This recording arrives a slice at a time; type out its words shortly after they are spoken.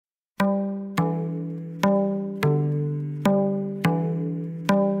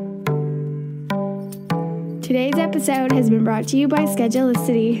Today's episode has been brought to you by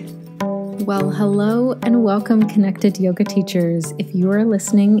Schedulicity. Well, hello and welcome, Connected Yoga Teachers. If you are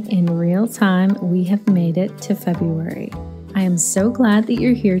listening in real time, we have made it to February. I am so glad that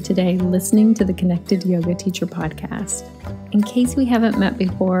you're here today listening to the Connected Yoga Teacher podcast. In case we haven't met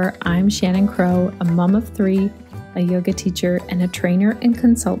before, I'm Shannon Crow, a mom of three, a yoga teacher, and a trainer and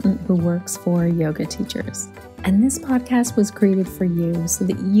consultant who works for yoga teachers. And this podcast was created for you so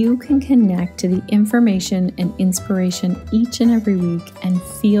that you can connect to the information and inspiration each and every week and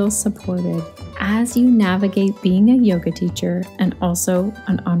feel supported as you navigate being a yoga teacher and also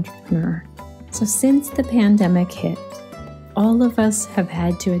an entrepreneur. So since the pandemic hit, all of us have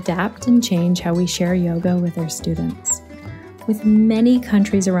had to adapt and change how we share yoga with our students. With many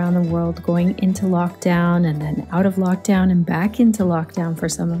countries around the world going into lockdown and then out of lockdown and back into lockdown for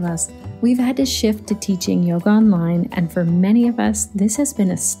some of us, we've had to shift to teaching yoga online, and for many of us, this has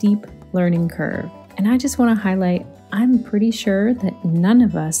been a steep learning curve. And I just want to highlight, I'm pretty sure that none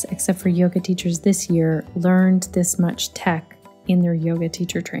of us, except for yoga teachers this year, learned this much tech in their yoga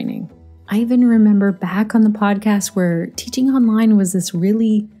teacher training. I even remember back on the podcast where teaching online was this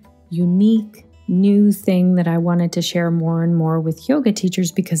really unique, new thing that I wanted to share more and more with yoga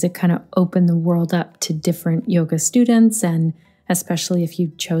teachers because it kind of opened the world up to different yoga students, and especially if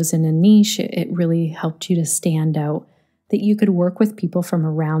you've chosen a niche, it really helped you to stand out, that you could work with people from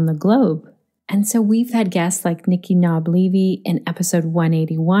around the globe. And so we've had guests like Nikki Knob-Levy in episode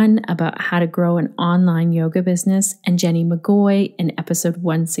 181 about how to grow an online yoga business, and Jenny McGoy in episode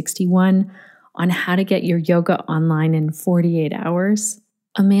 161 on how to get your yoga online in 48 hours.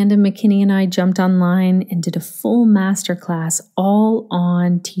 Amanda McKinney and I jumped online and did a full masterclass all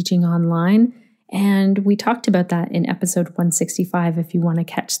on teaching online. And we talked about that in episode 165 if you want to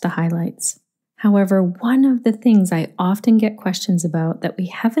catch the highlights. However, one of the things I often get questions about that we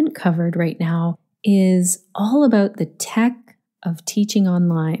haven't covered right now is all about the tech of teaching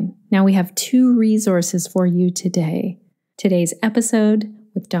online. Now we have two resources for you today. Today's episode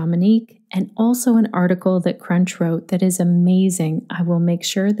with Dominique, and also an article that Crunch wrote that is amazing. I will make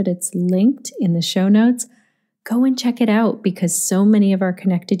sure that it's linked in the show notes. Go and check it out because so many of our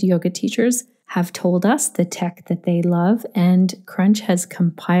connected yoga teachers have told us the tech that they love, and Crunch has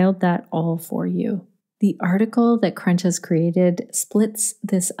compiled that all for you. The article that Crunch has created splits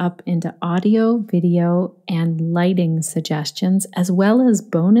this up into audio, video, and lighting suggestions, as well as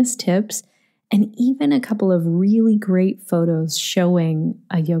bonus tips, and even a couple of really great photos showing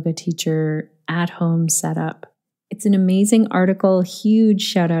a yoga teacher at-home setup. It's an amazing article. Huge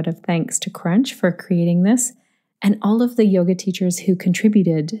shout out of thanks to Crunch for creating this, and all of the yoga teachers who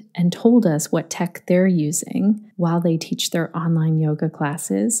contributed and told us what tech they're using while they teach their online yoga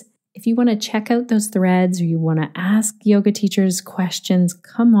classes. If you want to check out those threads or you want to ask yoga teachers questions,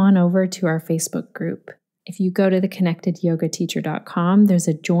 come on over to our Facebook group. If you go to theconnectedyogateacher.com, there's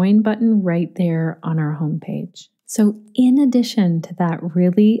a join button right there on our homepage. So in addition to that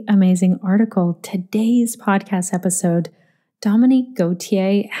really amazing article, today's podcast episode, Dominique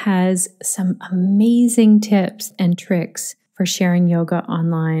Gauthier has some amazing tips and tricks for sharing yoga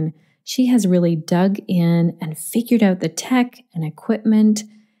online. She has really dug in and figured out the tech and equipment,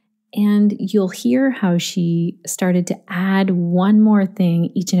 and you'll hear how she started to add one more thing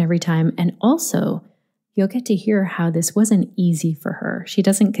each and every time, and also you'll get to hear how this wasn't easy for her. She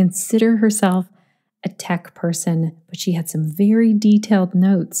doesn't consider herself a tech person, but she had some very detailed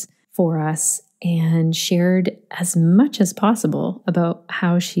notes for us and shared as much as possible about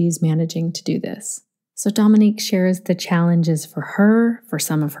how she's managing to do this. So Dominique shares the challenges for her, for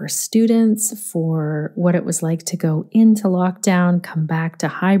some of her students, for what it was like to go into lockdown, come back to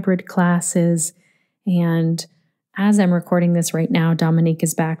hybrid classes, and as I'm recording this right now, Dominique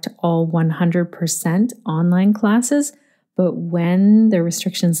is back to all 100% online classes, but when the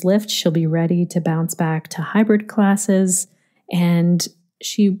restrictions lift, she'll be ready to bounce back to hybrid classes, and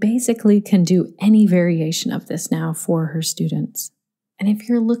she basically can do any variation of this now for her students. And if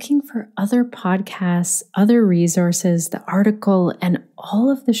you're looking for other podcasts, other resources, the article, and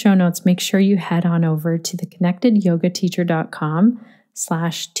all of the show notes, make sure you head on over to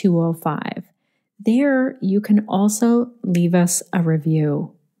theconnectedyogateacher.com/205. There, you can also leave us a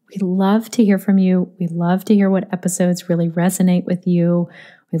review. We love to hear from you. We love to hear what episodes really resonate with you.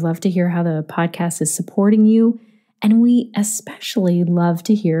 We love to hear how the podcast is supporting you. And we especially love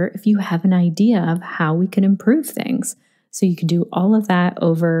to hear if you have an idea of how we can improve things. So you can do all of that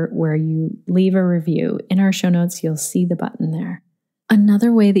over where you leave a review. In our show notes, you'll see the button there.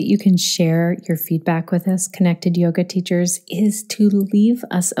 Another way that you can share your feedback with us, Connected Yoga Teachers, is to leave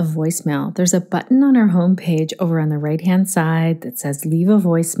us a voicemail. There's a button on our homepage over on the right-hand side that says leave a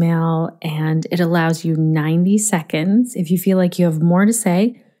voicemail, and it allows you 90 seconds. If you feel like you have more to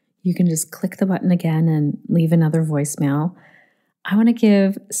say, you can just click the button again and leave another voicemail. I want to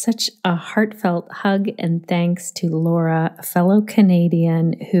give such a heartfelt hug and thanks to Laura, a fellow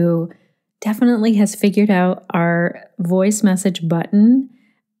Canadian who definitely has figured out our voice message button.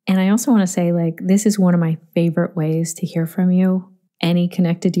 And I also want to say, this is one of my favorite ways to hear from you. Any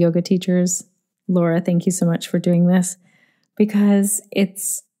Connected Yoga Teachers. Laura, thank you so much for doing this, because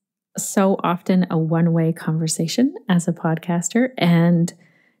it's so often a one-way conversation as a podcaster. And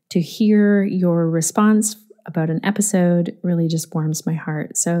to hear your response about an episode really just warms my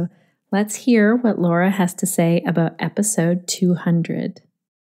heart. So let's hear what Laura has to say about episode 200.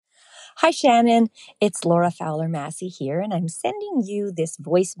 Hi, Shannon. It's Laura Fowler-Massey here, and I'm sending you this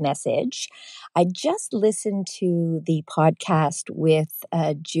voice message. I just listened to the podcast with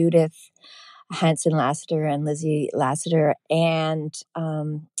Judith Hanson-Lassiter and Lizzie Lassiter, and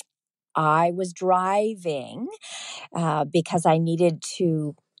I was driving because I needed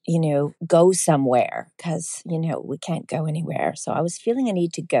to go somewhere because, we can't go anywhere. So I was feeling a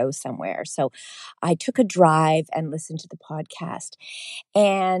need to go somewhere. So I took a drive and listened to the podcast.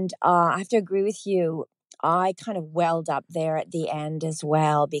 And I have to agree with you. I kind of welled up there at the end as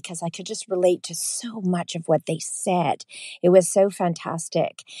well, because I could just relate to so much of what they said. It was so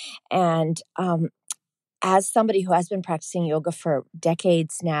fantastic. And as somebody who has been practicing yoga for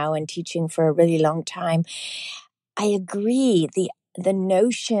decades now and teaching for a really long time, I agree. The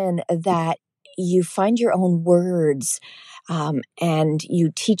notion that you find your own words and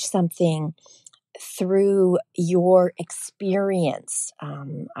you teach something through your experience.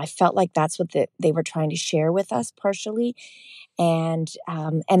 I felt like that's what they were trying to share with us partially, and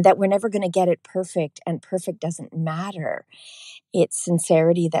that we're never going to get it perfect, and perfect doesn't matter. It's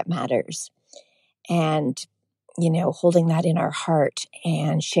sincerity that matters, and holding that in our heart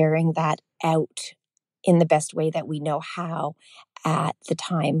and sharing that out in the best way that we know how at the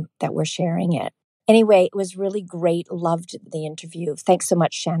time that we're sharing it. Anyway, it was really great. Loved the interview. Thanks so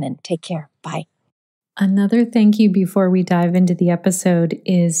much, Shannon. Take care. Bye. Another thank you before we dive into the episode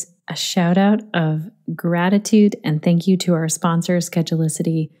is a shout out of gratitude and thank you to our sponsor,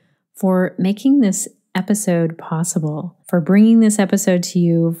 Schedulicity, for making this episode possible, for bringing this episode to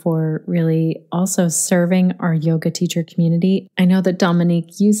you, for really also serving our yoga teacher community. I know that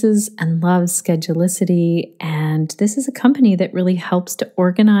Dominique uses and loves Schedulicity, and this is a company that really helps to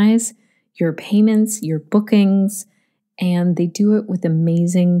organize your payments, your bookings, and they do it with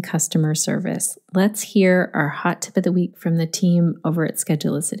amazing customer service. Let's hear our hot tip of the week from the team over at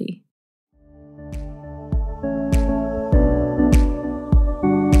Schedulicity.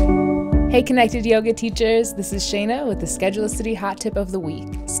 Hey Connected Yoga Teachers, this is Shayna with the Schedulicity Hot Tip of the Week.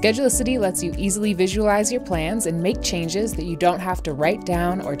 Schedulicity lets you easily visualize your plans and make changes that you don't have to write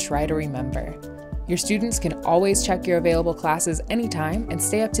down or try to remember. Your students can always check your available classes anytime and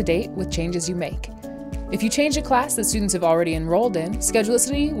stay up to date with changes you make. If you change a class that students have already enrolled in,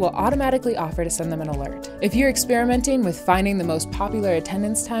 Schedulicity will automatically offer to send them an alert. If you're experimenting with finding the most popular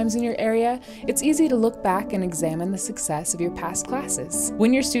attendance times in your area, it's easy to look back and examine the success of your past classes.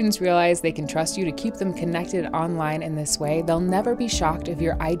 When your students realize they can trust you to keep them connected online in this way, they'll never be shocked if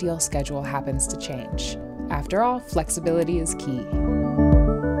your ideal schedule happens to change. After all, flexibility is key.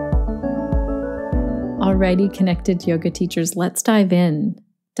 Alrighty, Connected Yoga Teachers, let's dive in.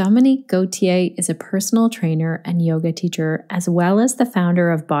 Dominique Gauthier is a personal trainer and yoga teacher, as well as the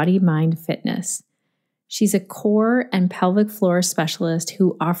founder of Body Mind Fitness. She's a core and pelvic floor specialist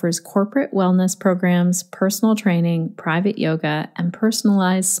who offers corporate wellness programs, personal training, private yoga, and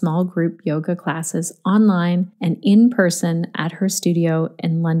personalized small group yoga classes online and in person at her studio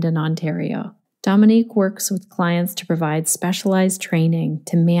in London, Ontario. Dominique works with clients to provide specialized training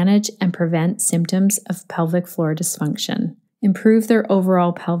to manage and prevent symptoms of pelvic floor dysfunction, improve their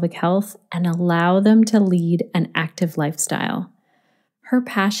overall pelvic health, and allow them to lead an active lifestyle. Her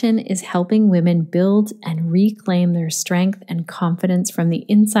passion is helping women build and reclaim their strength and confidence from the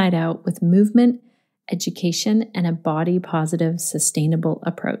inside out with movement, education, and a body-positive, sustainable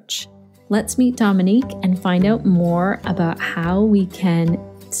approach. Let's meet Dominique and find out more about how we can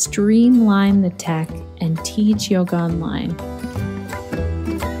streamline the tech and teach yoga online.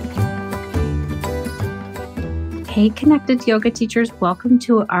 Hey, Connected Yoga Teachers, welcome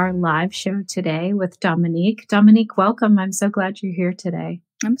to our live show today with Dominique. Dominique, welcome. I'm so glad you're here today.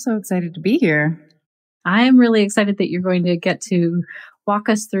 I'm so excited to be here. I am really excited that you're going to get to talk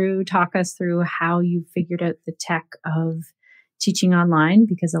us through how you figured out the tech of teaching online,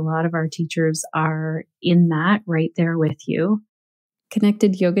 because a lot of our teachers are in that right there with you.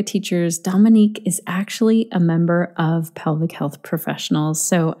 Connected Yoga Teachers, Dominique is actually a member of Pelvic Health Professionals.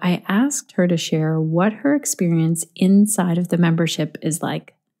 So I asked her to share what her experience inside of the membership is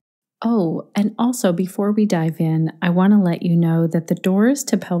like. Oh, and also before we dive in, I want to let you know that the doors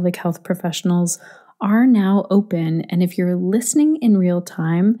to Pelvic Health Professionals are now open. And if you're listening in real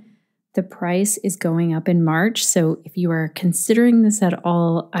time, the price is going up in March. So if you are considering this at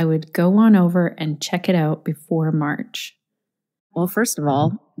all, I would go on over and check it out before March. Well, first of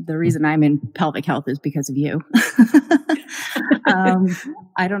all, the reason I'm in pelvic health is because of you.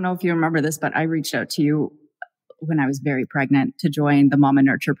 I don't know if you remember this, but I reached out to you when I was very pregnant to join the Mama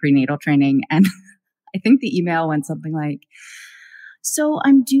Nurture prenatal training. And I think the email went something like, so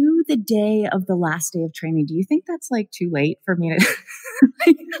I'm due the day of the last day of training. Do you think that's like too late for me to?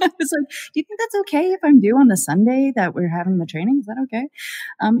 I was like, do you think that's okay if I'm due on the Sunday that we're having the training? Is that okay?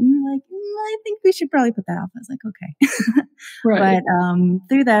 And you were like, I think we should probably put that off. I was like, okay. Right. But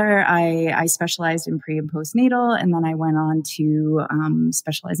through there, I specialized in pre and postnatal, and then I went on to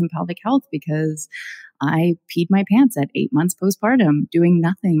specialize in pelvic health because I peed my pants at 8 months postpartum, doing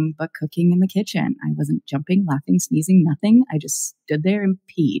nothing but cooking in the kitchen. I wasn't jumping, laughing, sneezing, nothing. I just stood there and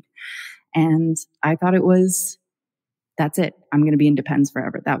peed. And I thought that's it. I'm going to be in Depends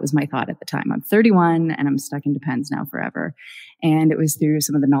forever. That was my thought at the time. I'm 31 and I'm stuck in Depends now forever. And it was through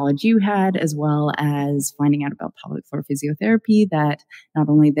some of the knowledge you had, as well as finding out about pelvic floor physiotherapy, that not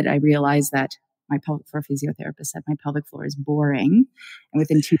only did I realize that my pelvic floor physiotherapist said my pelvic floor is boring, and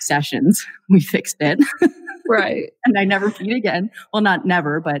within 2 sessions, we fixed it. Right. And I never peed again. Well, not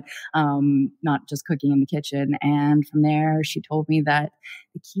never, but not just cooking in the kitchen. And from there, she told me that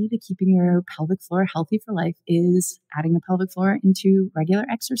the key to keeping your pelvic floor healthy for life is adding the pelvic floor into regular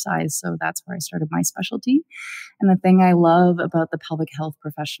exercise. So that's where I started my specialty. And the thing I love about the Pelvic Health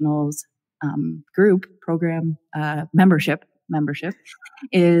Professionals group program membership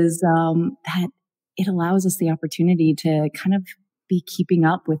is that it allows us the opportunity to kind of be keeping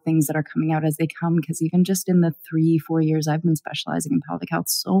up with things that are coming out as they come. Because even just in the 3-4 years I've been specializing in pelvic health,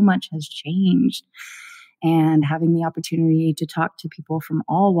 so much has changed. And having the opportunity to talk to people from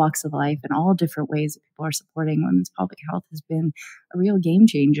all walks of life and all different ways that people are supporting women's pelvic health has been a real game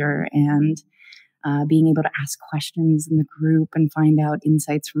changer. And being able to ask questions in the group and find out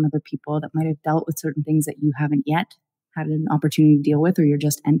insights from other people that might have dealt with certain things that you haven't yet had an opportunity to deal with, or you're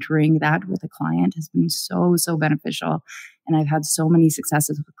just entering that with a client, has been so, so beneficial. And I've had so many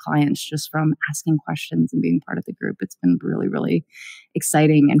successes with clients just from asking questions and being part of the group. It's been really, really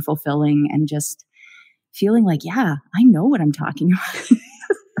exciting and fulfilling, and just feeling like, yeah, I know what I'm talking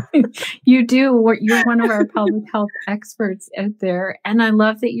about. You do. You're one of our pelvic health experts out there. And I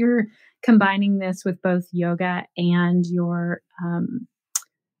love that you're combining this with both yoga and your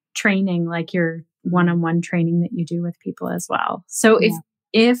training, like your one-on-one training that you do with people as well. So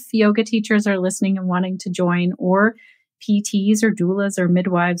if yoga teachers are listening and wanting to join, or PTs or doulas or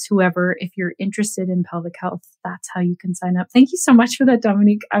midwives, whoever, if you're interested in pelvic health, that's how you can sign up. Thank you so much for that,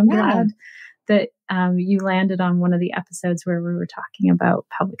 Dominique. I'm glad that you landed on one of the episodes where we were talking about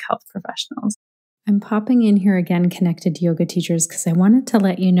pelvic health professionals. I'm popping in here again, Connected Yoga Teachers, because I wanted to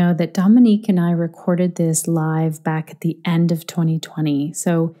let you know that Dominique and I recorded this live back at the end of 2020.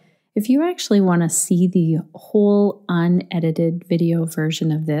 So if you actually want to see the whole unedited video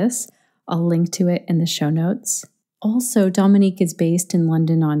version of this, I'll link to it in the show notes. Also, Dominique is based in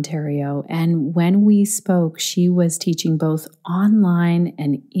London, Ontario, and when we spoke, she was teaching both online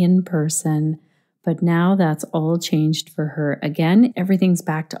and in person, but now that's all changed for her. Again, everything's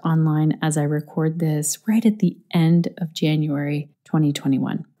back to online as I record this right at the end of January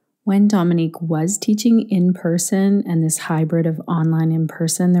 2021. When Dominique was teaching in person and this hybrid of online in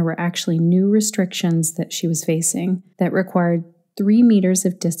person, there were actually new restrictions that she was facing that required 3 meters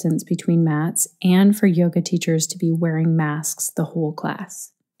of distance between mats, and for yoga teachers to be wearing masks the whole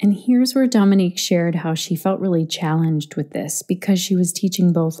class. And here's where Dominique shared how she felt really challenged with this, because she was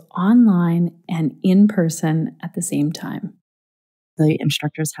teaching both online and in person at the same time. The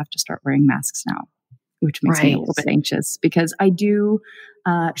instructors have to start wearing masks now, which makes me a little bit anxious, because I do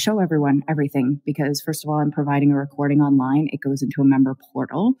show everyone everything. Because first of all, I'm providing a recording online. It goes into a member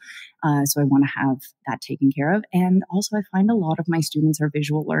portal. So I want to have that taken care of. And also I find a lot of my students are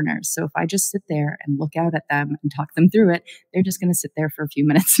visual learners. So if I just sit there and look out at them and talk them through it, they're just going to sit there for a few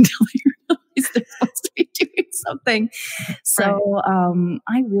minutes until they realize they're supposed to be doing something. So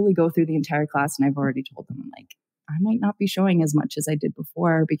I really go through the entire class, and I've already told them, I'm like, I might not be showing as much as I did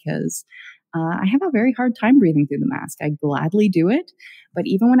before, because I have a very hard time breathing through the mask. I gladly do it. But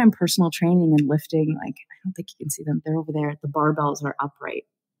even when I'm personal training and lifting, like, I don't think you can see them. They're over there. The barbells are upright.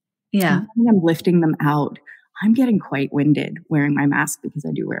 Yeah. Even when I'm lifting them out, I'm getting quite winded wearing my mask because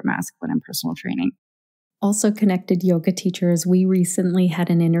I do wear a mask when I'm personal training. Also connected yoga teachers, we recently had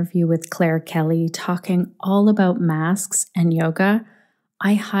an interview with Claire Kelly talking all about masks and yoga.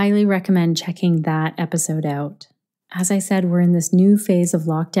 I highly recommend checking that episode out. As I said, we're in this new phase of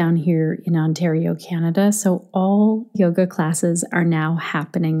lockdown here in Ontario, Canada, so all yoga classes are now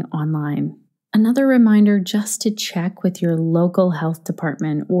happening online. Another reminder just to check with your local health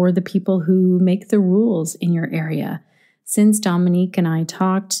department or the people who make the rules in your area. Since Dominique and I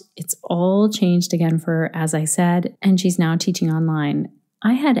talked, it's all changed again for her, as I said, and she's now teaching online.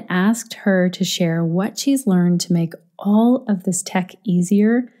 I had asked her to share what she's learned to make all of this tech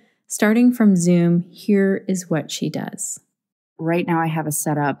easier. Starting from Zoom, here is what she does. Right now I have a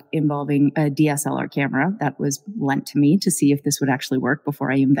setup involving a DSLR camera that was lent to me to see if this would actually work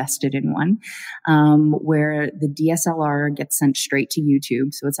before I invested in one, where the DSLR gets sent straight to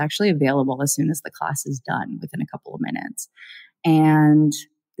YouTube. So it's actually available as soon as the class is done within a couple of minutes. And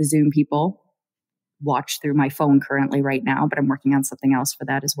the Zoom people watch through my phone currently right now, but I'm working on something else for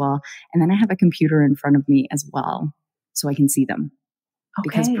that as well. And then I have a computer in front of me as well, so I can see them.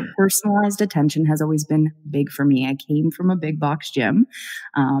 Because personalized attention has always been big for me. I came from a big box gym.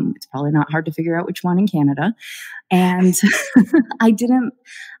 It's probably not hard to figure out which one in Canada. And I didn't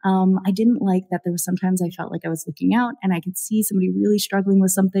like that there was sometimes I felt like I was looking out and I could see somebody really struggling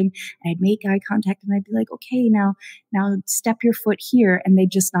with something and I'd make eye contact and I'd be like, okay, now step your foot here. And they'd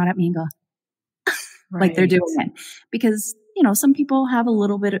just nod at me and go, like they're doing it. Because some people have a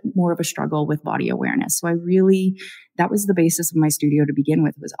little bit more of a struggle with body awareness. So that was the basis of my studio to begin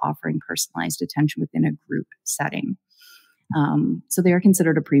with, was offering personalized attention within a group setting. So they are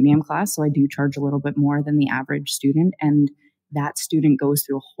considered a premium class. So I do charge a little bit more than the average student. And that student goes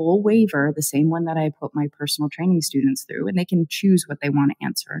through a whole waiver, the same one that I put my personal training students through, and they can choose what they want to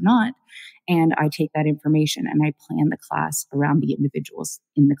answer or not. And I take that information and I plan the class around the individuals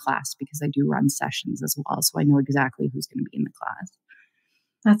in the class because I do run sessions as well. So I know exactly who's going to be in the class.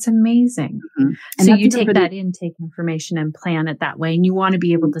 That's amazing. Mm-hmm. And so you take that intake information and plan it that way, and you want to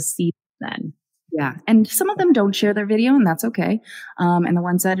be able to see then. Yeah. And some of them don't share their video, and that's okay. And the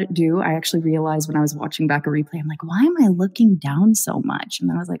ones that do, I actually realized when I was watching back a replay, I'm like, why am I looking down so much? And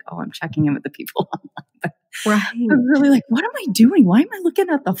then I was like, oh, I'm checking in with the people online. Right. I'm really like, what am I doing? Why am I looking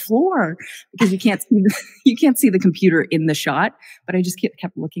at the floor? Because you can't see the computer in the shot, but I just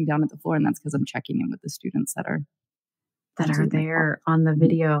kept looking down at the floor, and that's because I'm checking in with the students that are there on the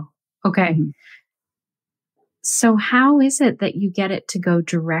video. Okay. Mm-hmm. So how is it that you get it to go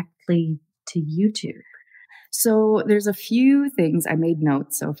directly to YouTube? So there's a few things. I made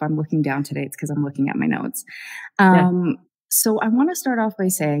notes. So if I'm looking down today, it's because I'm looking at my notes. So I want to start off by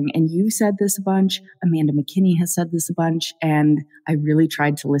saying, and you said this a bunch, Amanda McKinney has said this a bunch, and I really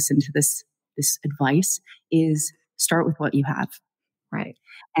tried to listen to this advice, is start with what you have. Right.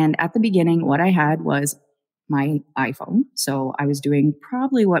 And at the beginning, what I had was my iPhone. So I was doing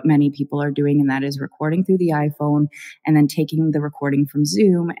probably what many people are doing, and that is recording through the iPhone and then taking the recording from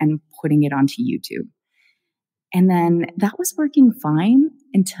Zoom and putting it onto YouTube. And then that was working fine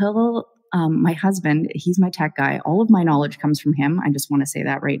until my husband, he's my tech guy. All of my knowledge comes from him. I just want to say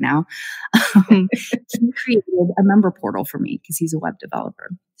that right now. He created a member portal for me because he's a web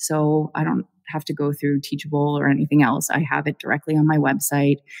developer. So I don't have to go through Teachable or anything else. I have it directly on my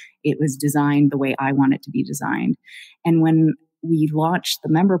website. It was designed the way I want it to be designed. And when we launched the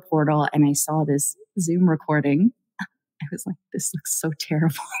member portal and I saw this Zoom recording, I was like, this looks so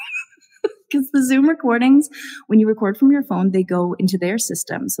terrible. Because the Zoom recordings, when you record from your phone, they go into their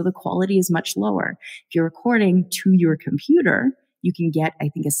system. So the quality is much lower. If you're recording to your computer, you can get, I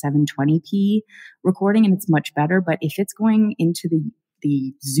think, a 720p recording and it's much better. But if it's going into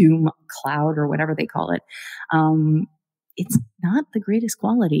the Zoom cloud or whatever they call it, it's not the greatest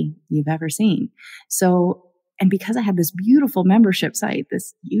quality you've ever seen. So, and because I had this beautiful membership site,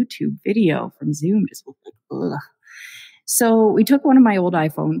 this YouTube video from Zoom just looked like, ugh. So we took one of my old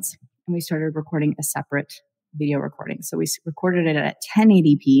iPhones and we started recording a separate video recording. So we recorded it at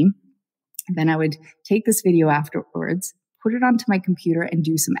 1080p. And then I would take this video afterwards, put it onto my computer and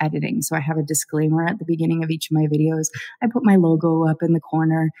do some editing. So I have a disclaimer at the beginning of each of my videos. I put my logo up in the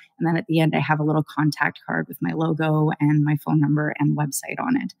corner. And then at the end, I have a little contact card with my logo and my phone number and website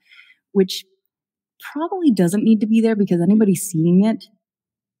on it, which probably doesn't need to be there because anybody seeing it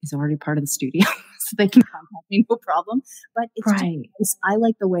is already part of the studio. so they can contact me, no problem. But it's Right. just, I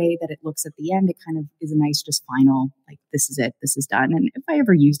like the way that it looks at the end. It kind of is a nice, just final, like, this is it, this is done. And if I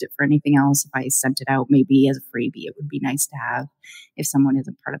ever used it for anything else, if I sent it out maybe as a freebie, it would be nice to have if someone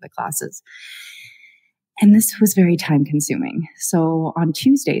isn't part of the classes. And this was very time consuming. So on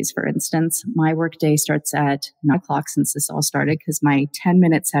Tuesdays, for instance, my work day starts at 9 o'clock since this all started, because my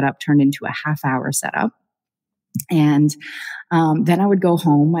 10-minute setup turned into a half-hour setup. And then I would go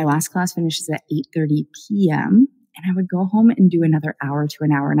home. My last class finishes at 8:30 p.m. And I would go home and do another hour to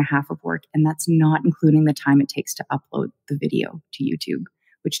an hour and a half of work. And that's not including the time it takes to upload the video to YouTube,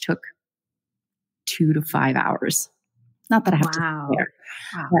 which took 2 to 5 hours. Not that I have to prepare,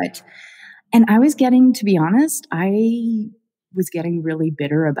 but, and I was getting, to be honest, I was getting really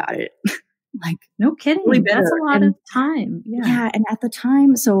bitter about it. Like, no kidding. Really That's bitter. a lot And of time. yeah. And at the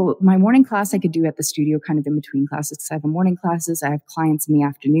time, so my morning class I could do at the studio kind of in between classes, because I have a morning classes. I have clients in the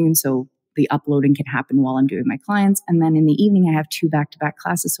afternoon. So the uploading can happen while I'm doing my clients. And then in the evening, I have 2 back-to-back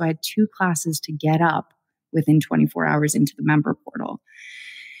classes. So I had 2 classes to get up within 24 hours into the member portal.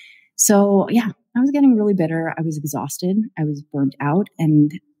 So yeah, I was getting really bitter. I was exhausted. I was burnt out.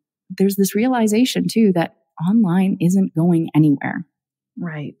 And there's this realization too that online isn't going anywhere.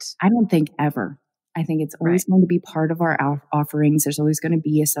 Right. I don't think ever. I think it's always going to be part of our offerings. There's always going to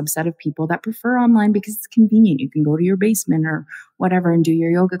be a subset of people that prefer online because it's convenient. You can go to your basement or whatever and do your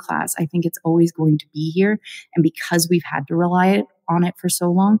yoga class. I think it's always going to be here. And because we've had to rely on it for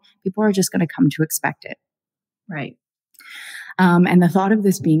so long, people are just going to come to expect it. Right. And the thought of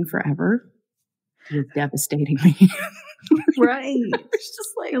this being forever was devastating me. Right. It's just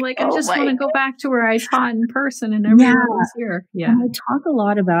like, I just want to go back to where I taught in person and everyone was here. Yeah. And I talk a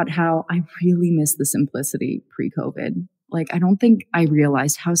lot about how I really miss the simplicity pre-COVID. Like, I don't think I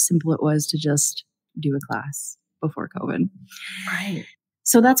realized how simple it was to just do a class before COVID. Right.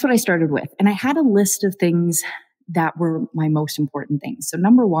 So that's what I started with. And I had a list of things that were my most important things. So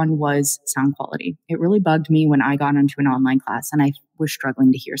number one was sound quality. It really bugged me when I got into an online class and I was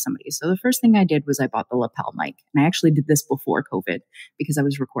struggling to hear somebody. So the first thing I did was I bought the lapel mic. And I actually did this before COVID because I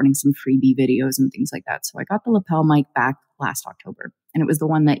was recording some freebie videos and things like that. So I got the lapel mic back last October. And it was the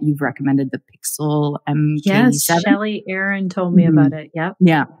one that you've recommended, the Pixel MK7. Yes, Shelly Aaron told me about it. Yep.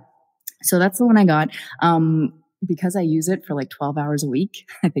 Yeah. So that's the one I got. Because I use it for like 12 hours a week,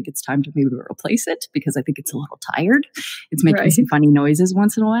 I think it's time to maybe replace it because I think it's a little tired. It's making some funny noises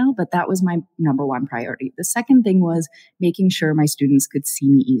once in a while, but that was my number one priority. The second thing was making sure my students could see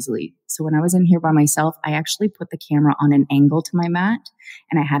me easily. So when I was in here by myself, I actually put the camera on an angle to my mat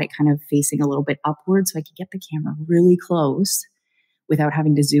and I had it kind of facing a little bit upward so I could get the camera really close without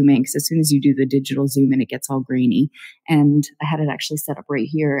having to zoom in, because as soon as you do the digital zoom in, it gets all grainy. And I had it actually set up right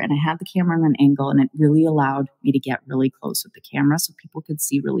here, and I had the camera on an angle, and it really allowed me to get really close with the camera so people could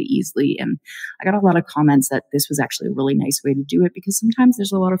see really easily. And I got a lot of comments that this was actually a really nice way to do it, because sometimes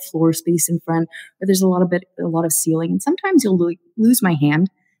there's a lot of floor space in front, or there's a lot of ceiling, and sometimes you'll lose my hand,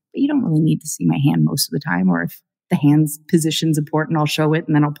 but you don't really need to see my hand most of the time. Or if the hand's position's important, I'll show it,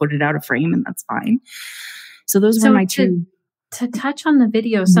 and then I'll put it out of frame, and that's fine. So those were my two. To touch on the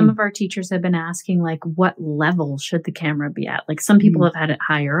video, some of our teachers have been asking, like, what level should the camera be at? Like, some people have had it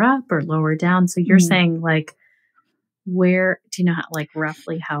higher up or lower down. So you're saying, like, where, do you know, like,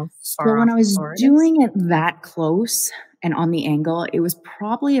 roughly how far? So when I was doing it that close and on the angle, it was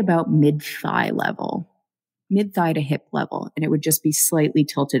probably about mid-thigh level, mid-thigh to hip level. And it would just be slightly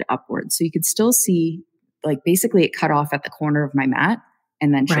tilted upwards. So you could still see, like, basically it cut off at the corner of my mat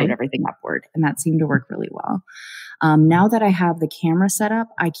and then showed everything upward. And that seemed to work really well. Now that I have the camera set up,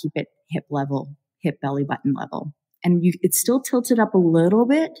 I keep it hip level, hip belly button level. And it's still tilted up a little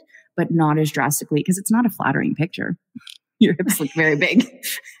bit, but not as drastically because it's not a flattering picture. Your hips look very big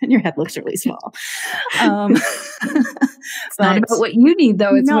and your head looks really small. It's not about what you need,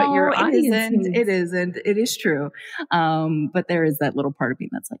 though. It's what your audience needs. It isn't. It is true. But there is that little part of me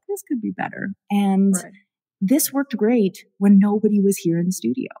that's like, this could be better. And this worked great when nobody was here in the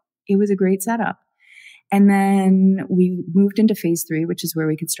studio. It was a great setup. And then we moved into phase 3, which is where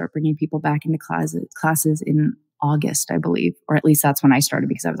we could start bringing people back into classes in August, I believe, or at least that's when I started,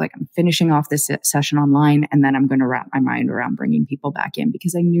 because I was like, I'm finishing off this session online and then I'm going to wrap my mind around bringing people back in,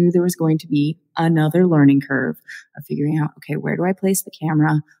 because I knew there was going to be another learning curve of figuring out, okay, where do I place the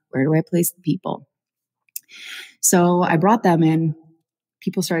camera? Where do I place the people? So I brought them in.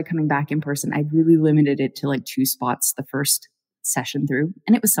 People started coming back in person. I really limited it to like 2 spots the first session through,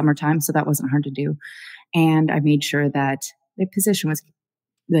 and it was summertime, so that wasn't hard to do. And I made sure that the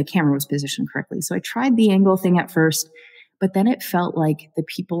camera was positioned correctly. So I tried the angle thing at first, but then it felt like the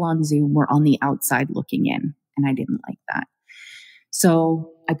people on Zoom were on the outside looking in, and I didn't like that.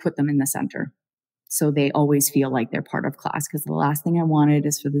 So I put them in the center. So they always feel like they're part of class, because the last thing I wanted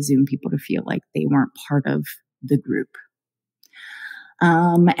is for the Zoom people to feel like they weren't part of the group.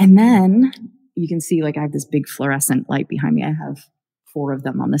 And then you can see, like, I have this big fluorescent light behind me. I have 4 of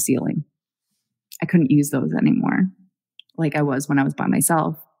them on the ceiling. I couldn't use those anymore like I was when I was by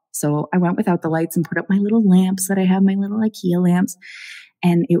myself. So I went without the lights and put up my little lamps that I have, my little IKEA lamps.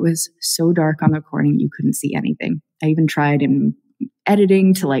 And it was so dark on the recording, you couldn't see anything. I even tried in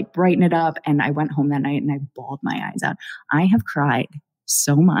editing to like brighten it up. And I went home that night and I bawled my eyes out. I have cried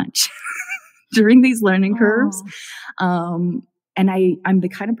so much during these learning curves. And I'm the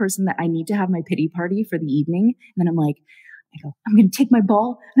kind of person that I need to have my pity party for the evening. And then I'm like, I'm going to take my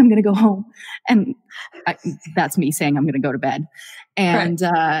ball and I'm going to go home. And that's me saying I'm going to go to bed. And,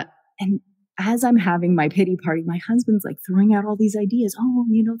 and as I'm having my pity party, my husband's like throwing out all these ideas. Oh,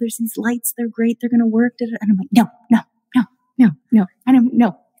 there's these lights. They're great. They're going to work. And I'm like, no. I don't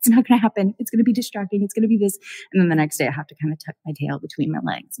know. It's not going to happen. It's going to be distracting. It's going to be this. And then the next day I have to kind of tuck my tail between my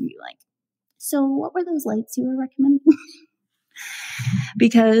legs and be like, so what were those lights you were recommending?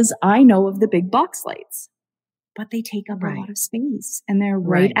 Because I know of the big box lights, but they take up a lot of space and they're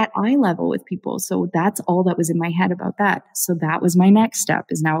right at eye level with people. So that's all that was in my head about that. So that was my next step,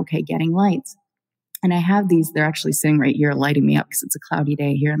 is now, okay, getting lights. And I have these, they're actually sitting right here lighting me up because it's a cloudy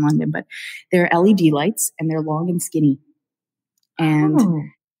day here in London, but they're LED lights and they're long and skinny. And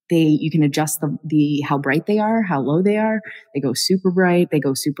you can adjust the how bright they are, how low they are. They go super bright, they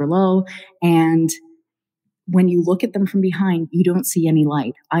go super low. And when you look at them from behind, you don't see any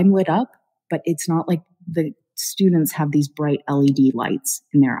light. I'm lit up, but it's not like the students have these bright LED lights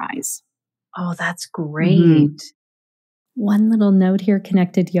in their eyes. Oh, that's great. One little note here,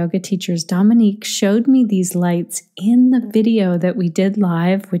 Connected Yoga Teachers. Dominique showed me these lights in the video that we did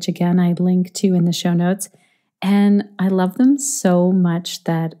live, which again, I link to in the show notes. And I love them so much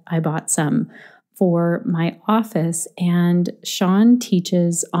that I bought some for my office. And Sean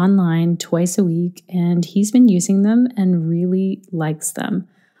teaches online twice a week, and he's been using them and really likes them.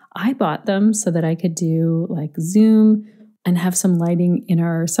 I bought them so that I could do like Zoom and have some lighting in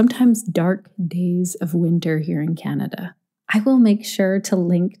our sometimes dark days of winter here in Canada. I will make sure to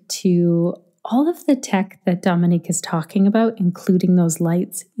link to all of the tech that Dominique is talking about, including those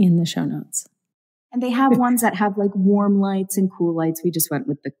lights, in the show notes. And they have ones that have like warm lights and cool lights. We just went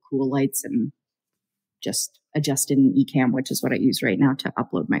with the cool lights and just adjusted in Ecamm, which is what I use right now to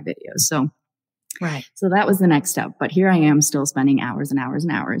upload my videos. So that was the next step. But here I am still spending hours and hours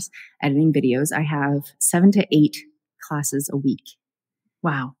and hours editing videos. I have 7 to 8 classes a week.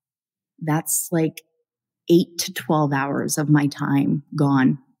 Wow. That's like 8 to 12 hours of my time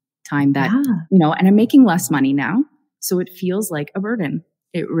gone. Time that, and I'm making less money now. So it feels like a burden.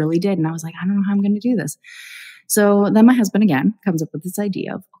 It really did. And I was like, I don't know how I'm going to do this. So then my husband again comes up with this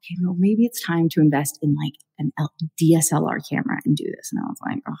idea of, okay, well, maybe it's time to invest in like an DSLR camera and do this. And I was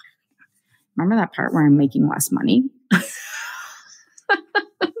like, oh, remember that part where I'm making less money?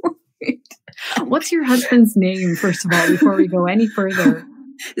 What's your husband's name, first of all, before we go any further?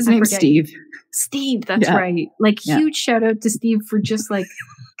 His name's Steve. Steve, that's right. Like, huge shout out to Steve for just like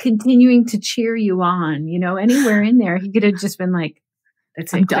continuing to cheer you on. Anywhere in there, he could have just been like,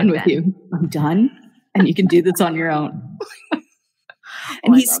 I'm done with you. I'm done. And you can do this on your own.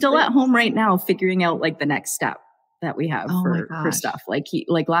 And he's still at home right now figuring out like the next step that we have for stuff. Like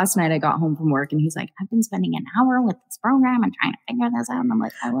last night I got home from work and he's like, I've been spending an hour with this program and trying to figure this out. And I'm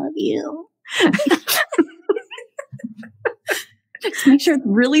like, I love you. Just make sure it's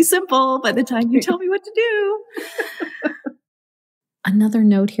really simple by the time you tell me what to do. Another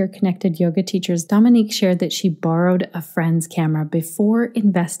note here, Connected Yoga Teachers. Dominique shared that she borrowed a friend's camera before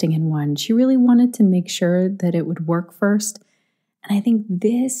investing in one. She really wanted to make sure that it would work first. And I think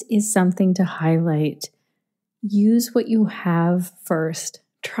this is something to highlight. Use what you have first.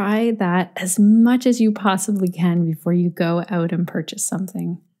 Try that as much as you possibly can before you go out and purchase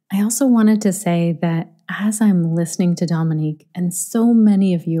something. I also wanted to say that as I'm listening to Dominique and so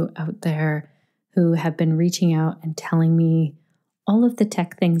many of you out there who have been reaching out and telling me all of the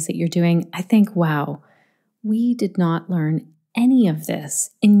tech things that you're doing, I think, wow, we did not learn any of this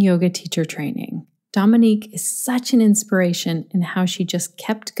in yoga teacher training. Dominique is such an inspiration in how she just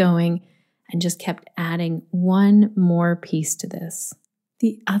kept going and just kept adding one more piece to this.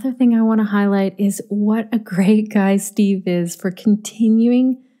 The other thing I want to highlight is what a great guy Steve is for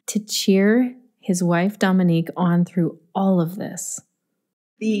continuing to cheer his wife Dominique on through all of this.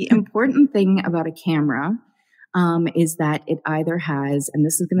 The important thing about a camera is that it either has, and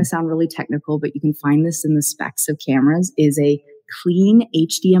this is going to sound really technical, but you can find this in the specs of cameras, is a clean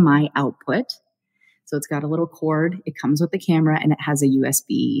HDMI output. So it's got a little cord, it comes with the camera, and it has a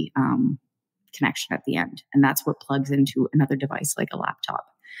USB connection at the end. And that's what plugs into another device like a laptop.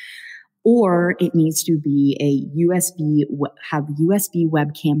 Or it needs to be have USB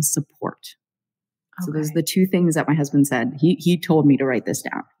webcam support. So those are the two things that my husband said. He told me to write this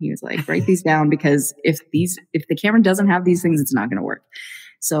down. He was like, write these down, because if the camera doesn't have these things, it's not going to work.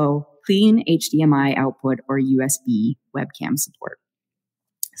 So clean HDMI output or USB webcam support.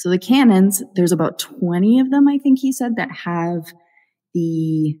 So the Canons, there's about 20 of them, I think he said, that have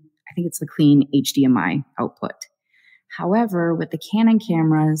I think it's the clean HDMI output. However, with the Canon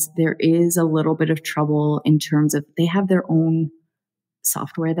cameras, there is a little bit of trouble in terms of they have their own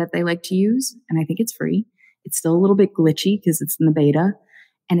software that they like to use, and I think it's free. It's still a little bit glitchy because it's in the beta,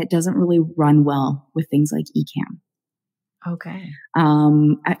 and it doesn't really run well with things like Ecamm. Okay.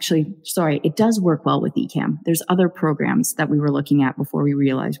 Actually, sorry, it does work well with Ecamm. There's other programs that we were looking at before we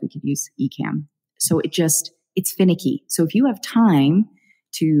realized we could use Ecamm. So it's finicky. So if you have time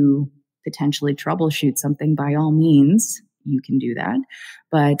to potentially troubleshoot something, by all means, you can do that.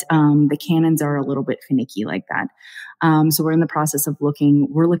 But the Canons are a little bit finicky like that. So we're in the process of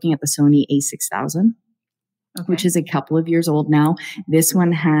we're looking at the Sony a6000, which is a couple of years old now. This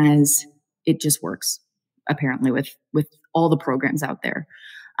one it just works apparently with all the programs out there.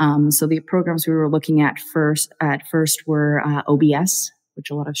 So the programs we were looking at first were OBS, which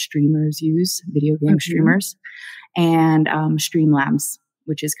a lot of streamers use, video game streamers, and Streamlabs,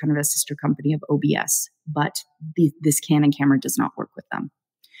 which is kind of a sister company of OBS, but this Canon camera does not work with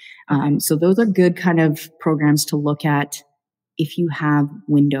them. So those are good kind of programs to look at if you have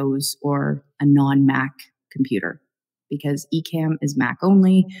Windows or a non-Mac computer, because Ecamm is Mac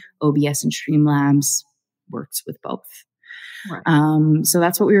only, OBS and Streamlabs works with both. Right. So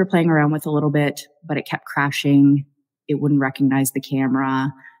that's what we were playing around with a little bit, but it kept crashing. It wouldn't recognize the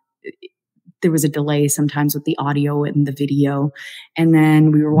camera. There was a delay sometimes with the audio and the video. And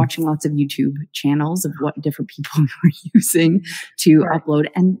then we were watching lots of YouTube channels of what different people were using to upload.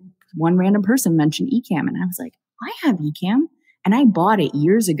 And one random person mentioned Ecamm. And I was like, I have Ecamm. And I bought it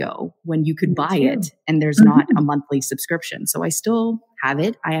years ago when you could buy it and there's not a monthly subscription. So I still have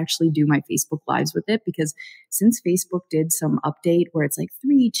it. I actually do my Facebook Lives with it, because since Facebook did some update where it's like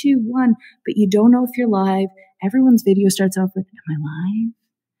 3, 2, 1, but you don't know if you're live, everyone's video starts off with, am I live?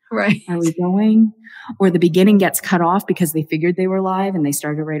 Right. Are we going? Or the beginning gets cut off because they figured they were live and they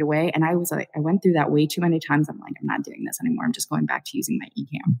started right away. And I was like, I went through that way too many times. I'm like, I'm not doing this anymore. I'm just going back to using my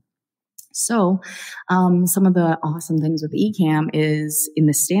Ecamm. So some of the awesome things with Ecamm is in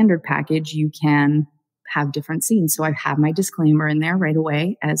the standard package, you can have different scenes. So I have my disclaimer in there right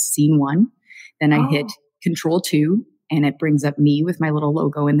away as scene 1. Then I hit Control 2 and it brings up me with my little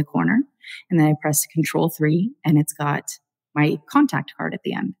logo in the corner. And then I press Control 3 and it's got my contact card at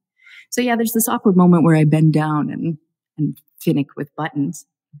the end. So yeah, there's this awkward moment where I bend down and finick with buttons,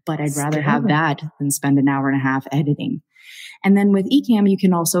 but I'd rather have that than spend an hour and a half editing. And then with Ecamm, you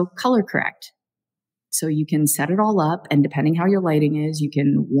can also color correct. So you can set it all up, and depending how your lighting is, you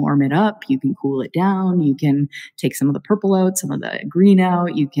can warm it up, you can cool it down, you can take some of the purple out, some of the green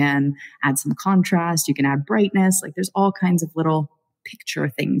out, you can add some contrast, you can add brightness. Like there's all kinds of little picture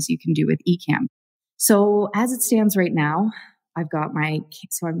things you can do with Ecamm. So as it stands right now,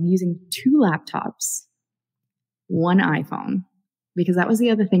 I'm using 2 laptops, 1 iPhone, because that was the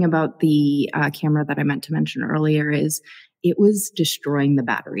other thing about the camera that I meant to mention earlier is it was destroying the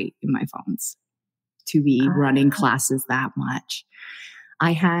battery in my phones to be running classes that much.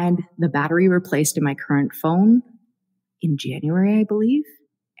 I had the battery replaced in my current phone in January, I believe,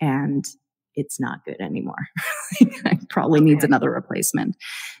 and it's not good anymore. It probably needs another replacement.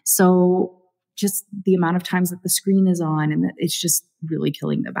 So just the amount of times that the screen is on and it's just really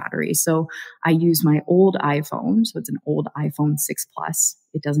killing the battery. So I use my old iPhone. So it's an old iPhone 6 Plus.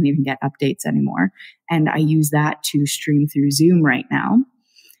 It doesn't even get updates anymore. And I use that to stream through Zoom right now.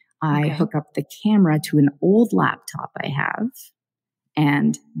 I hook up the camera to an old laptop I have,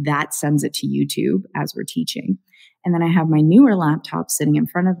 and that sends it to YouTube as we're teaching. And then I have my newer laptop sitting in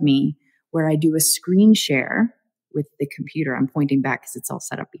front of me where I do a screen share with the computer. I'm pointing back because it's all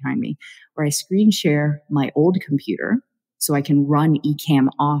set up behind me, where I screen share my old computer so I can run Ecamm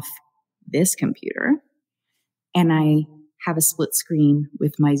off this computer. And I have a split screen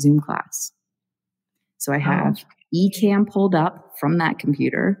with my Zoom class. So I have Ecamm pulled up from that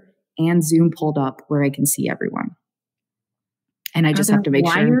computer and Zoom pulled up where I can see everyone. And I just have to make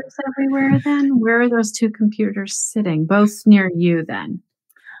sure. Wires everywhere then? Where are those 2 computers sitting? Both near you then?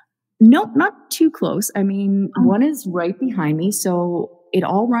 Nope, not too close. I mean, one is right behind me. So it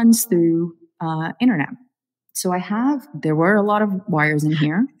all runs through internet. So there were a lot of wires in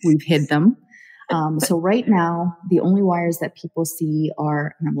here. We've hid them. So right now, the only wires that people see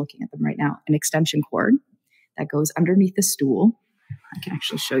are, and I'm looking at them right now, an extension cord that goes underneath the stool. I can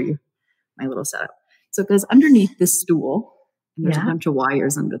actually show you my little setup. So it goes underneath this stool, and there's a bunch of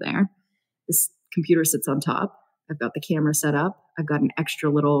wires under there. This computer sits on top. I've got the camera set up. I've got an extra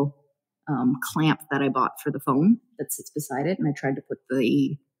little clamp that I bought for the phone that sits beside it. And I tried to put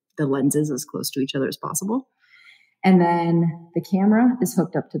the lenses as close to each other as possible. And then the camera is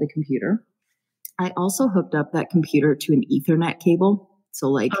hooked up to the computer. I also hooked up that computer to an Ethernet cable. So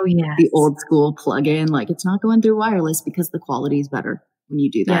like the old school plug-in, like it's not going through wireless because the quality is better when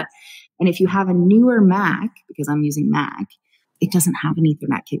you do that. Yes. And if you have a newer Mac, because I'm using Mac, it doesn't have an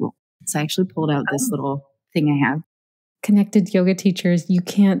Ethernet cable. So I actually pulled out this little thing I have. Connected yoga teachers, you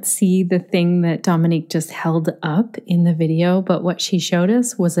can't see the thing that Dominique just held up in the video, but what she showed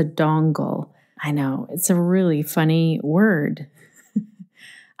us was a dongle. I know, it's a really funny word.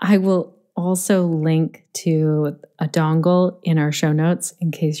 I will also link to a dongle in our show notes in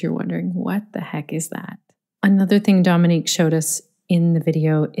case you're wondering, what the heck is that? Another thing Dominique showed us in the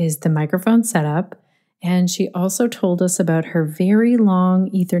video is the microphone setup. And she also told us about her very long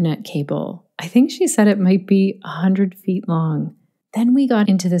Ethernet cable. I think she said it might be 100 feet long. Then we got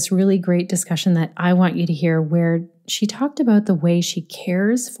into this really great discussion that I want you to hear where she talked about the way she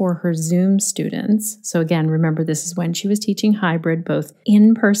cares for her Zoom students. So again, remember this is when she was teaching hybrid, both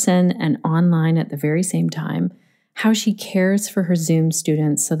in person and online at the very same time, how she cares for her Zoom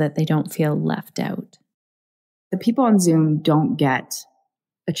students so that they don't feel left out. The people on Zoom don't get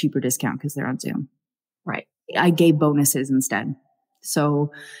a cheaper discount because they're on Zoom. Right. I gave bonuses instead.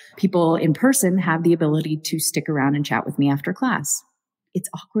 So people in person have the ability to stick around and chat with me after class. It's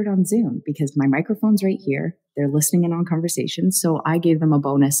awkward on Zoom because my microphone's right here. They're listening in on conversations. So I gave them a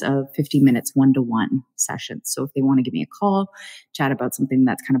bonus of 15 minutes, 1-to-1 sessions. So if they want to give me a call, chat about something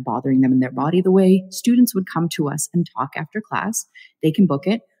that's kind of bothering them in their body, the way students would come to us and talk after class, they can book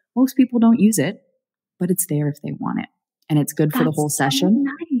it. Most people don't use it, but it's there if they want it. And it's good for the whole session.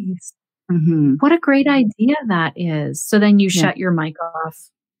 Nice. Mm-hmm. What a great idea that is. So then you shut your mic off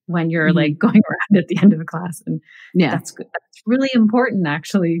when you're like going around at the end of the class. And that's good. That's really important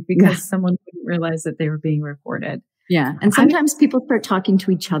actually, because someone wouldn't realize that they were being recorded. Yeah. And sometimes people start talking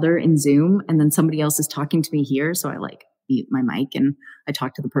to each other in Zoom and then somebody else is talking to me here. So I like mute my mic and I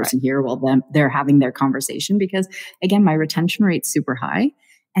talk to the person here while they're having their conversation because again, my retention rate's super high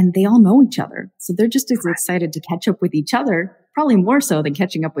and they all know each other. So they're just as excited to catch up with each other, probably more so than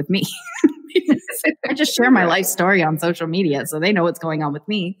catching up with me. I just share my life story on social media. So they know what's going on with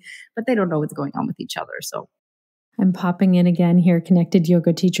me, but they don't know what's going on with each other. So I'm popping in again here, Connected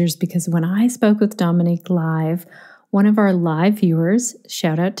Yoga Teachers, because when I spoke with Dominique live, one of our live viewers,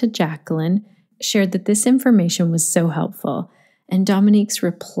 shout out to Jacqueline, shared that this information was so helpful. And Dominique's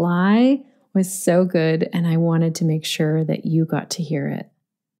reply was so good. And I wanted to make sure that you got to hear it.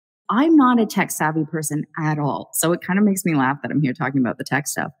 I'm not a tech savvy person at all. So it kind of makes me laugh that I'm here talking about the tech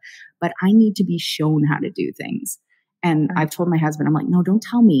stuff, but I need to be shown how to do things. And I've told my husband, I'm like, no, don't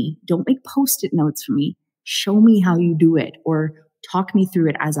tell me. Don't make Post-it notes for me. Show me how you do it or talk me through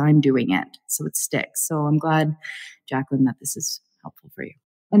it as I'm doing it. So it sticks. So I'm glad, Jacqueline, that this is helpful for you.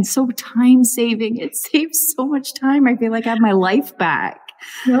 And so time saving, it saves so much time. I feel like I have my life back.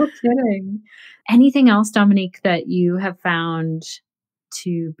 No kidding. Anything else, Dominique, that you have found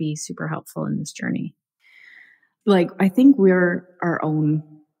to be super helpful in this journey? Like, I think we're our own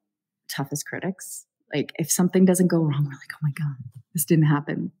toughest critics. Like, if something doesn't go wrong, we're like, oh my God, this didn't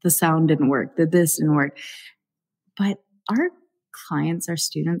happen. The sound didn't work. This didn't work. But our clients, our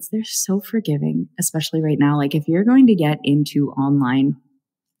students, they're so forgiving, especially right now. Like, if you're going to get into online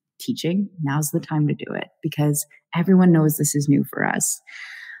teaching, now's the time to do it because everyone knows this is new for us.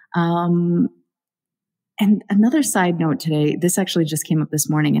 And another side note today, this actually just came up this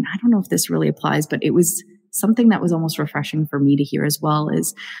morning, and I don't know if this really applies, but it was something that was almost refreshing for me to hear as well,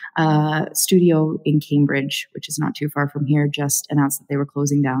 is a studio in Cambridge, which is not too far from here, just announced that they were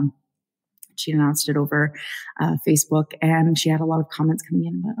closing down. She announced it over Facebook, and she had a lot of comments coming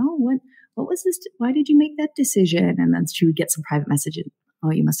in about, oh, what was this? Why did you make that decision? And then she would get some private messages.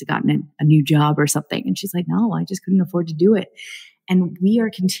 Oh, you must have gotten a new job or something. And she's like, no, I just couldn't afford to do it. And we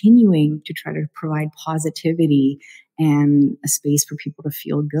are continuing to try to provide positivity and a space for people to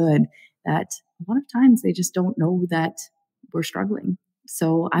feel good that a lot of times they just don't know that we're struggling.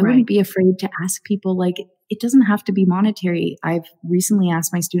 So I wouldn't be afraid to ask people, like, it doesn't have to be monetary. I've recently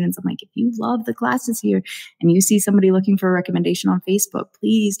asked my students, I'm like, if you love the classes here and you see somebody looking for a recommendation on Facebook,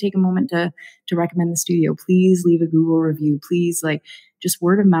 please take a moment to recommend the studio. Please leave a Google review. Please, like, just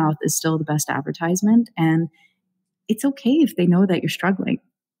word of mouth is still the best advertisement. And it's okay if they know that you're struggling.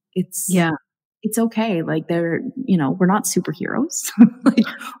 it's okay. Like we're not superheroes. Like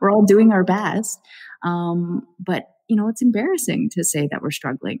we're all doing our best. But it's embarrassing to say that we're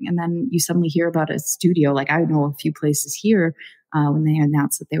struggling. And then you suddenly hear about a studio. Like I know a few places here, when they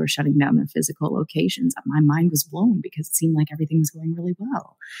announced that they were shutting down their physical locations, my mind was blown because it seemed like everything was going really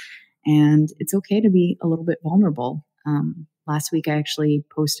well. And it's okay to be a little bit vulnerable. Last week, I actually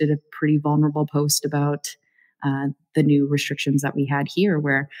posted a pretty vulnerable post about the new restrictions that we had here,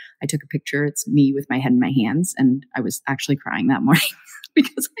 where I took a picture. It's me with my head in my hands. And I was actually crying that morning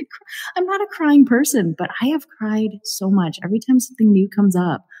because I'm not a crying person, but I have cried so much. Every time something new comes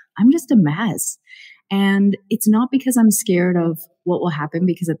up, I'm just a mess. And it's not because I'm scared of what will happen,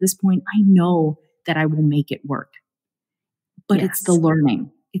 because at this point, I know that I will make it work. But Yes. It's the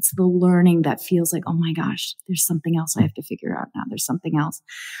learning. It's the learning that feels like, oh my gosh, there's something else I have to figure out now. There's something else.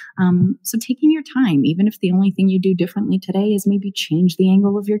 So taking your time, even if the only thing you do differently today is maybe change the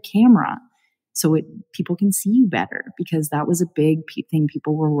angle of your camera so people can see you better, because that was a big thing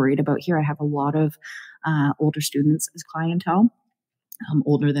people were worried about here. I have a lot of older students as clientele,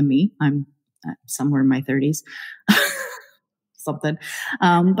 older than me. I'm somewhere in my 30s. Something.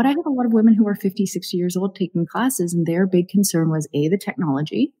 But I have a lot of women who are 50, 60 years old taking classes, and their big concern was A, the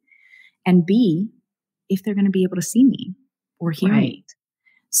technology, and B, if they're going to be able to see me or hear me.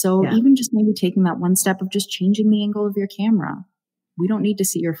 So even just maybe taking that one step of just changing the angle of your camera. We don't need to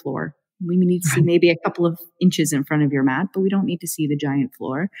see your floor. We need to see maybe a couple of inches in front of your mat, but we don't need to see the giant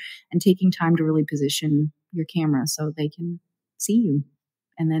floor. And taking time to really position your camera so they can see you.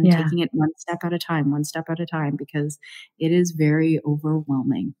 And then taking it one step at a time, because it is very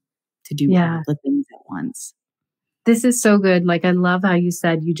overwhelming to do all the things at once. This is so good. Like, I love how you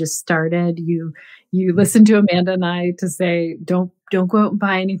said you just started. You listened to Amanda and I to say, don't go out and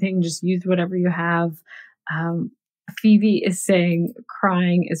buy anything. Just use whatever you have. Phoebe is saying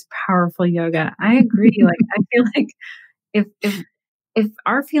crying is powerful yoga. I agree. Like, I feel like if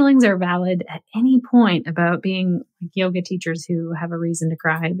our feelings are valid at any point about being yoga teachers who have a reason to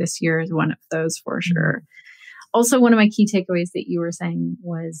cry, this year is one of those for sure. Also, one of my key takeaways that you were saying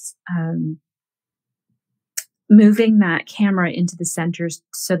was moving that camera into the centers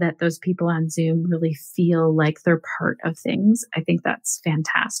so that those people on Zoom really feel like they're part of things. I think that's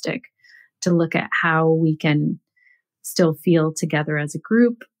fantastic to look at how we can still feel together as a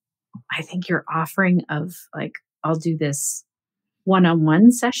group. I think your offering of like, I'll do this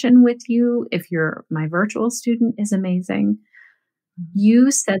one-on-one session with you if you're my virtual student is amazing. You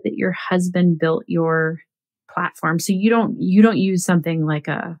said that your husband built your platform. So you don't use something like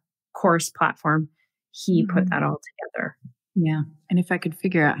a course platform. He put that all together. Yeah. And if I could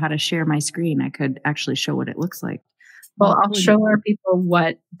figure out how to share my screen, I could actually show what it looks like. Well, I'll show our people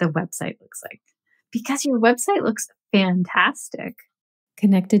what the website looks like, because your website looks fantastic.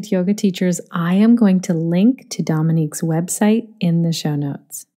 Connected Yoga Teachers, I am going to link to Dominique's website in the show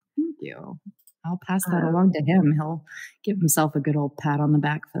notes. Thank you. I'll pass that along to him. He'll give himself a good old pat on the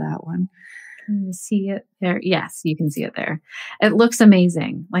back for that one. Can you see it there? Yes, you can see it there. It looks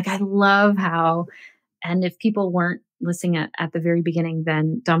amazing. Like, I love how, and if people weren't listening at the very beginning,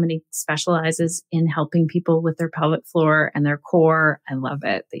 then Dominique specializes in helping people with their pelvic floor and their core. I love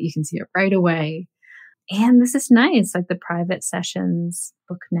it that you can see it right away. And this is nice, like the private sessions,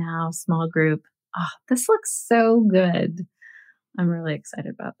 book now, small group. Oh, this looks so good. I'm really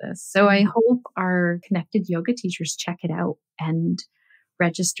excited about this. So I hope our connected yoga teachers check it out and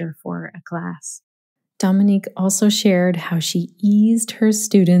register for a class. Dominique also shared how she eased her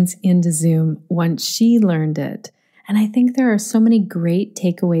students into Zoom once she learned it. And I think there are so many great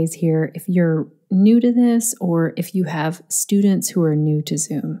takeaways here if you're new to this or if you have students who are new to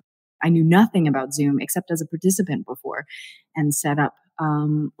Zoom. I knew nothing about Zoom except as a participant before, and set up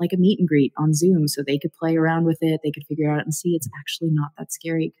like a meet and greet on Zoom so they could play around with it. They could figure it out and see it's actually not that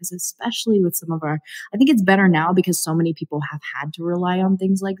scary, because especially with some of I think it's better now because so many people have had to rely on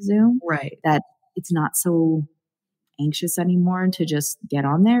things like Zoom, right? That it's not so anxious anymore to just get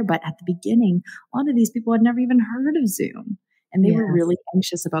on there. But at the beginning, a lot of these people had never even heard of Zoom. And they were really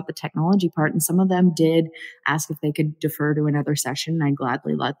anxious about the technology part. And some of them did ask if they could defer to another session. And I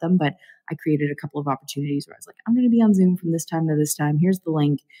gladly let them. But I created a couple of opportunities where I was like, I'm going to be on Zoom from this time to this time. Here's the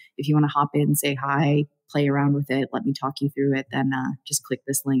link. If you want to hop in, say hi, play around with it, let me talk you through it, then just click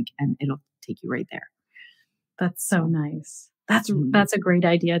this link and it'll take you right there. That's so nice. That's a great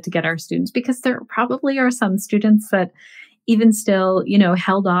idea to get our students, because there probably are some students that even still,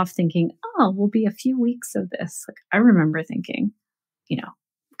 held off thinking, oh, we'll be a few weeks of this. Like, I remember thinking, a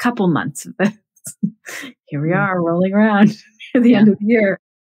couple months of this. Here we are rolling around at the end of the year.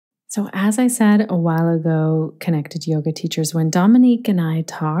 So as I said a while ago, Connected Yoga Teachers, when Dominique and I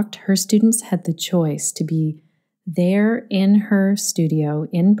talked, her students had the choice to be there in her studio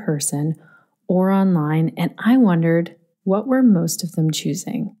in person or online. And I wondered, what were most of them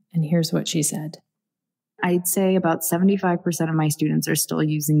choosing? And here's what she said. I'd say about 75% of my students are still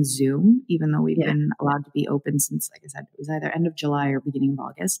using Zoom, even though we've been allowed to be open since, like I said, it was either end of July or beginning of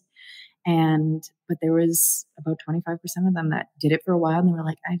August. But there was about 25% of them that did it for a while and they were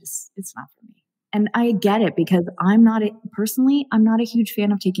like, it's not for me. And I get it because I'm not a huge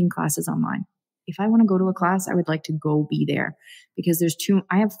fan of taking classes online. If I want to go to a class, I would like to go be there because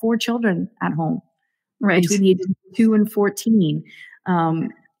I have 4 children at home, right? Between the ages of 2 and 14.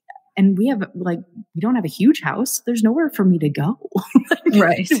 And we don't have a huge house. There's nowhere for me to go,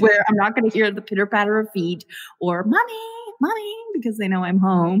 right? Where I'm not going to hear the pitter patter of feet or mommy, because they know I'm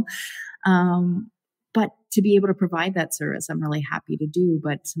home. But to be able to provide that service, I'm really happy to do.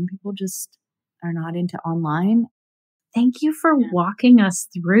 But some people just are not into online. Thank you for walking us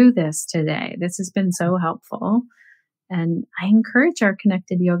through this today. This has been so helpful. And I encourage our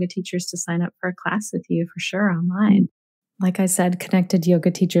Connected Yoga Teachers to sign up for a class with you for sure online. Like I said, Connected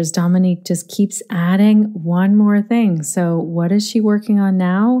Yoga Teachers, Dominique just keeps adding one more thing. So what is she working on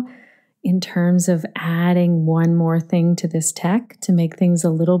now in terms of adding one more thing to this tech to make things a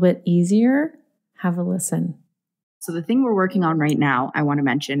little bit easier? Have a listen. So the thing we're working on right now, I want to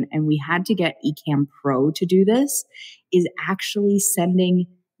mention, and we had to get Ecamm Pro to do this, is actually sending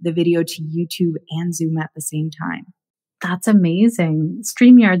the video to YouTube and Zoom at the same time. That's amazing.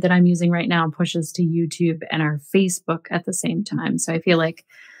 StreamYard that I'm using right now pushes to YouTube and our Facebook at the same time. So I feel like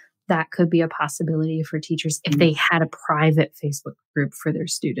that could be a possibility for teachers if they had a private Facebook group for their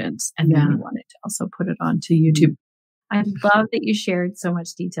students and then they wanted to also put it onto YouTube. I love that you shared so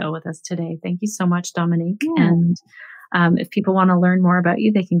much detail with us today. Thank you so much, Dominique. Yeah. And if people want to learn more about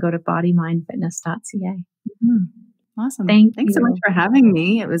you, they can go to bodymindfitness.ca. Awesome. Thanks so much for having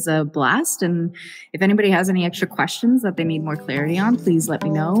me. It was a blast. And if anybody has any extra questions that they need more clarity on, please let me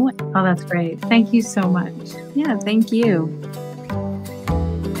know. Oh, that's great. Thank you so much. Yeah, thank you.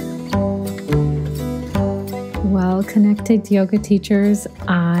 Well, Connected Yoga Teachers,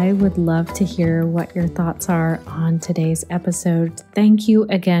 I would love to hear what your thoughts are on today's episode. Thank you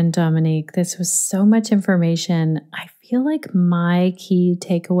again, Dominique. This was so much information. I feel like my key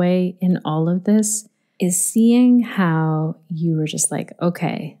takeaway in all of this is seeing how you were just like,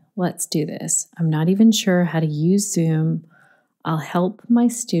 okay, let's do this. I'm not even sure how to use Zoom. I'll help my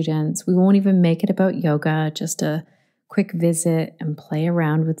students. We won't even make it about yoga, just a quick visit and play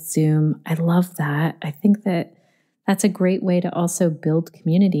around with Zoom. I love that. I think that that's a great way to also build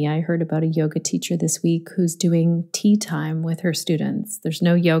community. I heard about a yoga teacher this week who's doing tea time with her students. There's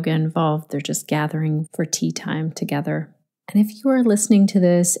no yoga involved. They're just gathering for tea time together. And if you are listening to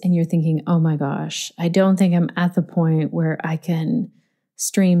this and you're thinking, oh my gosh, I don't think I'm at the point where I can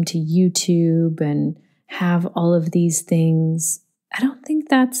stream to YouTube and have all of these things, I don't think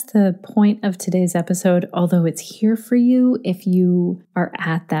that's the point of today's episode, although it's here for you if you are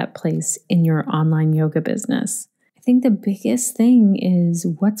at that place in your online yoga business. I think the biggest thing is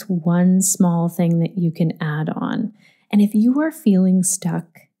what's one small thing that you can add on. And if you are feeling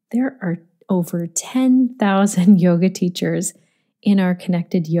stuck, there are over 10,000 yoga teachers in our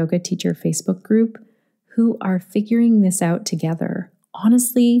Connected Yoga Teacher Facebook group who are figuring this out together.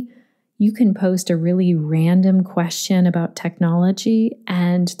 Honestly, you can post a really random question about technology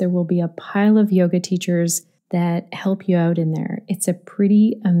and there will be a pile of yoga teachers that help you out in there. It's a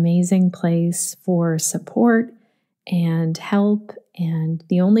pretty amazing place for support and help. And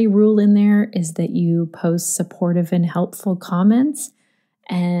the only rule in there is that you post supportive and helpful comments.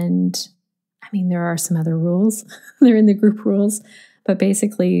 And I mean, there are some other rules. They're in the group rules, but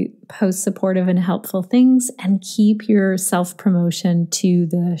basically post supportive and helpful things and keep your self-promotion to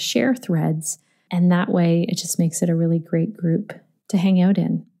the share threads. And that way it just makes it a really great group to hang out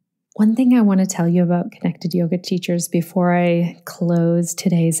in. One thing I want to tell you about Connected Yoga Teachers before I close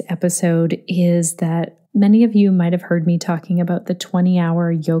today's episode is that many of you might have heard me talking about the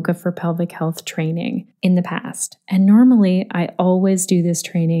 20-hour Yoga for Pelvic Health training in the past. And normally I always do this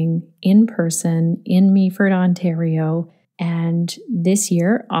training in person in Meaford, Ontario. And this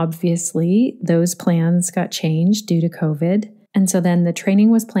year, obviously, those plans got changed due to COVID. And so then the training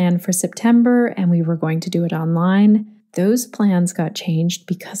was planned for September and we were going to do it online. Those plans got changed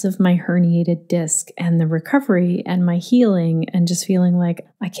because of my herniated disc and the recovery and my healing and just feeling like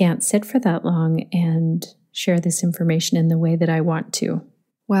I can't sit for that long and share this information in the way that I want to.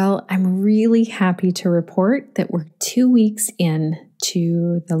 Well, I'm really happy to report that we're 2 weeks in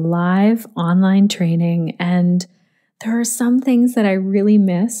to the live online training and There are some things that I really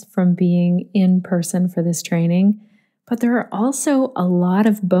miss from being in person for this training, but there are also a lot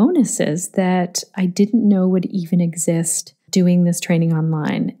of bonuses that I didn't know would even exist doing this training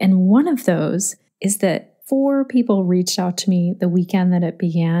online. And one of those is that 4 people reached out to me the weekend that it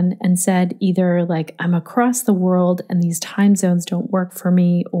began and said either like, I'm across the world and these time zones don't work for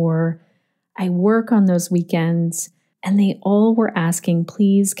me, or I work on those weekends. And they all were asking,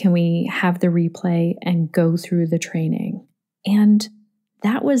 please, can we have the replay and go through the training? And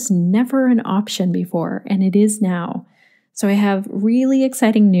that was never an option before, and it is now. So I have really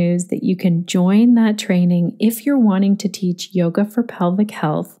exciting news that you can join that training if you're wanting to teach yoga for pelvic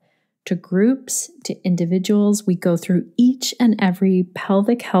health to groups, to individuals. We go through each and every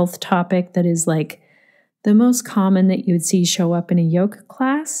pelvic health topic that is like the most common that you would see show up in a yoga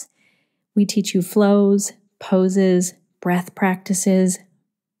class. We teach you flows, poses, breath practices,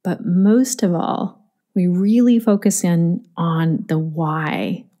 but most of all, we really focus in on the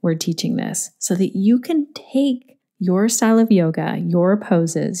why we're teaching this so that you can take your style of yoga, your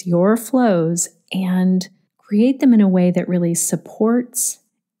poses, your flows, and create them in a way that really supports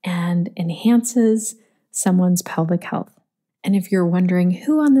and enhances someone's pelvic health. And if you're wondering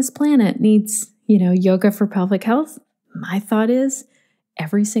who on this planet needs, yoga for pelvic health, my thought is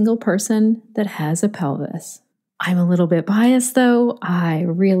every single person that has a pelvis. I'm a little bit biased though. I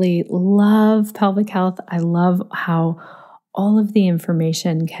really love pelvic health. I love how all of the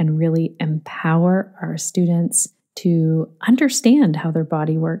information can really empower our students to understand how their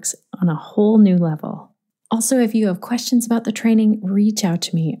body works on a whole new level. Also, if you have questions about the training, reach out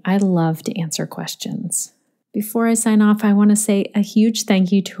to me. I love to answer questions. Before I sign off, I want to say a huge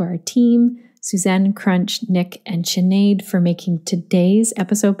thank you to our team, Suzanne, Crunch, Nick, and Sinead for making today's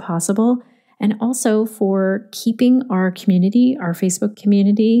episode possible, and also for keeping our community, our Facebook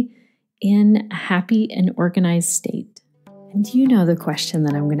community, in a happy and organized state. And you know the question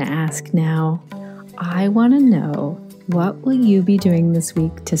that I'm going to ask now. I want to know, what will you be doing this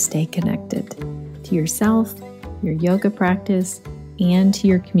week to stay connected to yourself, your yoga practice, and to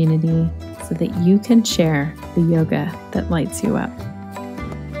your community so that you can share the yoga that lights you up?